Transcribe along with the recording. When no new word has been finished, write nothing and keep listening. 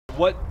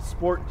What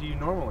sport do you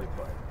normally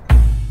play?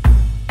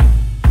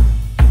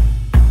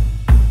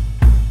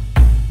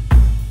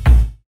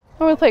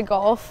 I want to play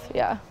golf,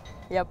 yeah.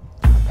 Yep.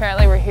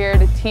 Apparently we're here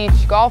to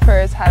teach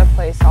golfers how to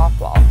play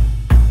softball.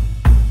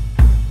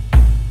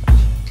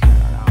 I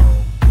don't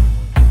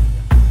know.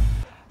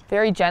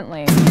 Very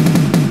gently.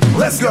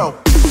 Let's go!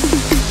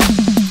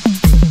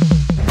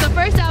 So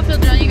first outfield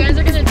drill, you guys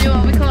are going to do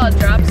what we call a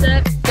drop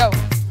set. Go.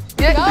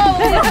 Get Go!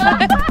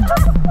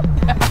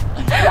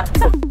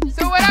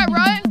 So when I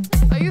run,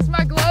 I use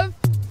my glove.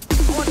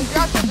 I want to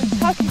drop it and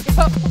tuck and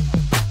go.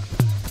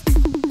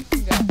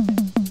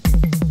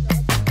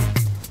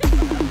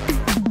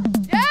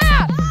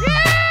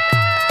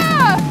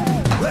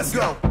 Let's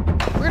go!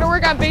 We're gonna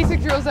work on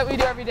basic drills that we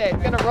do every day.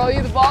 We're gonna roll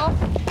you the ball.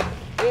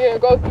 You're gonna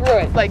go through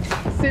it, like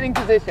sitting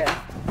position.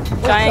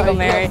 Triangle,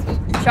 Mary.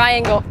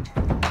 Triangle.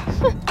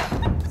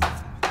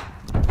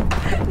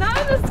 Not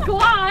in the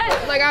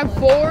squat. Like I'm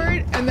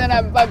forward, and then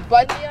my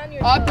butt's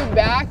up and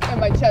back, and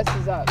my chest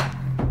is up.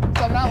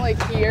 So I'm not like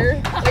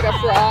here, like a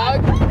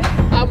frog.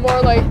 I'm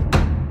more like,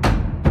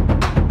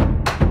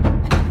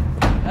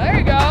 there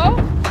you go.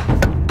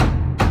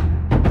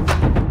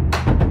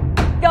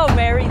 Go,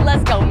 Mary.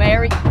 Let's go,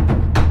 Mary.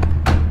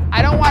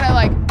 I don't want to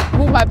like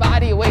move my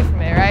body away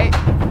from it, right?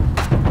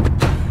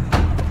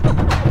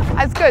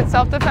 That's good.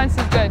 Self-defense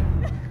is good.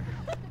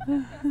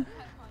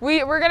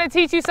 We're gonna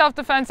teach you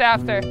self-defense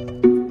after.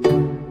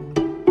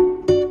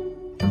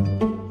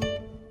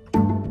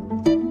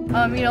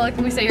 You know, like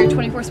when we say you're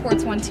 24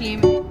 sports, one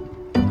team,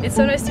 it's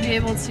so nice to be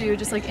able to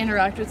just like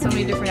interact with so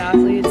many different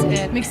athletes, and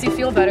it makes you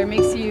feel better,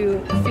 makes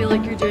you feel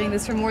like you're doing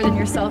this for more than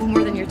yourself,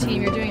 more than your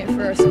team, you're doing it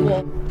for our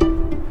school.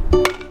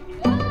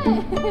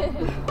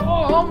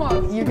 Oh,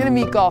 almost. You're gonna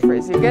meet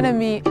golfers, you're gonna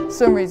meet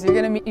swimmers, you're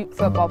gonna meet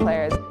football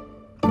players.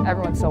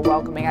 Everyone's so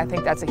welcoming. I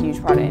think that's a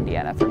huge part of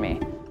Indiana for me.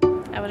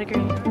 I would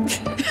agree.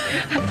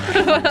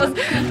 What else?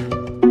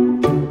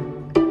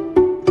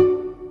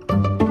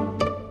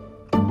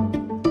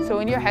 So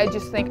in your head,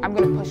 just think, I'm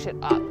gonna push it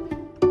up.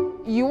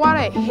 You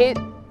wanna hit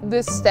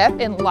this step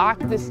and lock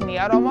this knee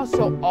out almost,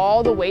 so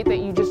all the weight that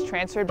you just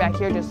transferred back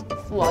here just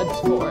floods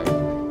forward.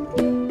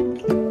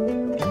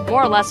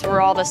 More or less, we're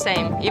all the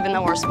same, even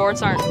though our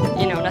sports aren't,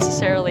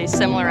 necessarily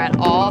similar at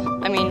all.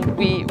 I mean,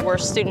 we're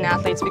student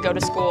athletes. We go to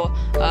school.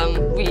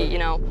 We,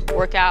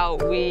 work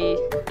out. We,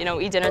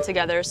 eat dinner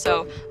together.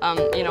 So,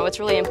 it's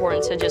really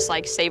important to just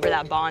like savor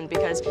that bond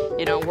because,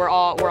 we're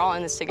all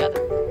in this together.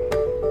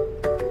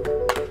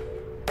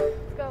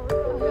 Go!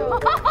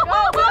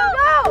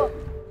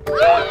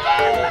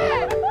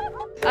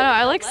 I don't know,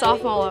 I like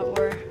softball a lot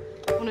more.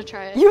 I want to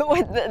try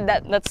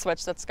it. Let's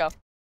switch. Let's go.